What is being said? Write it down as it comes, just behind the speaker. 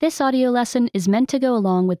This audio lesson is meant to go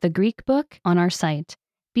along with the Greek book on our site.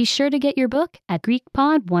 Be sure to get your book at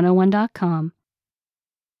GreekPod101.com.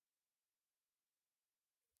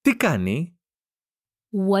 Τι κάνει?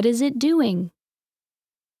 What is it doing?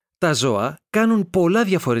 Τα ζώα κάνουν πολλά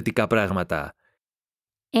διαφορετικά πράγματα.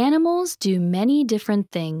 Animals do many different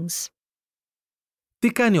things.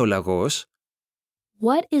 Τι κάνει ο λαγός?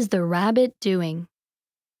 What is the rabbit doing?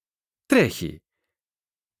 Τρέχει.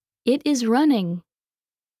 It is running.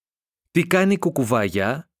 Τι κάνει η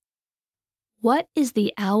κουκουβάγια? What is the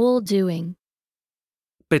owl doing?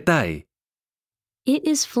 Πετάει. It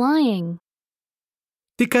is flying.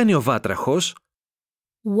 Τι κάνει ο βάτραχος?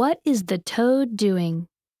 What is the toad doing?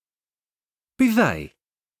 Πηδάει.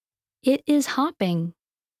 It is hopping.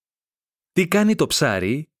 Τι κάνει το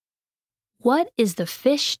ψάρι? What is the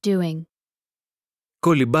fish doing?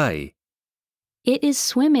 Κολυμπάει. It is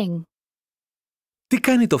swimming. Τι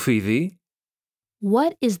κάνει το φίδι?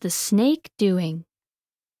 What is the snake doing?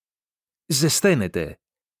 Ζεσταίνεται.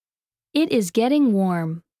 It is getting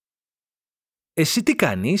warm. Εσύ τι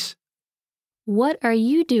κάνεις? What are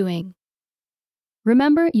you doing?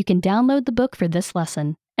 Remember, you can download the book for this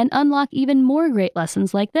lesson and unlock even more great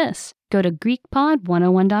lessons like this. Go to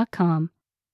GreekPod101.com.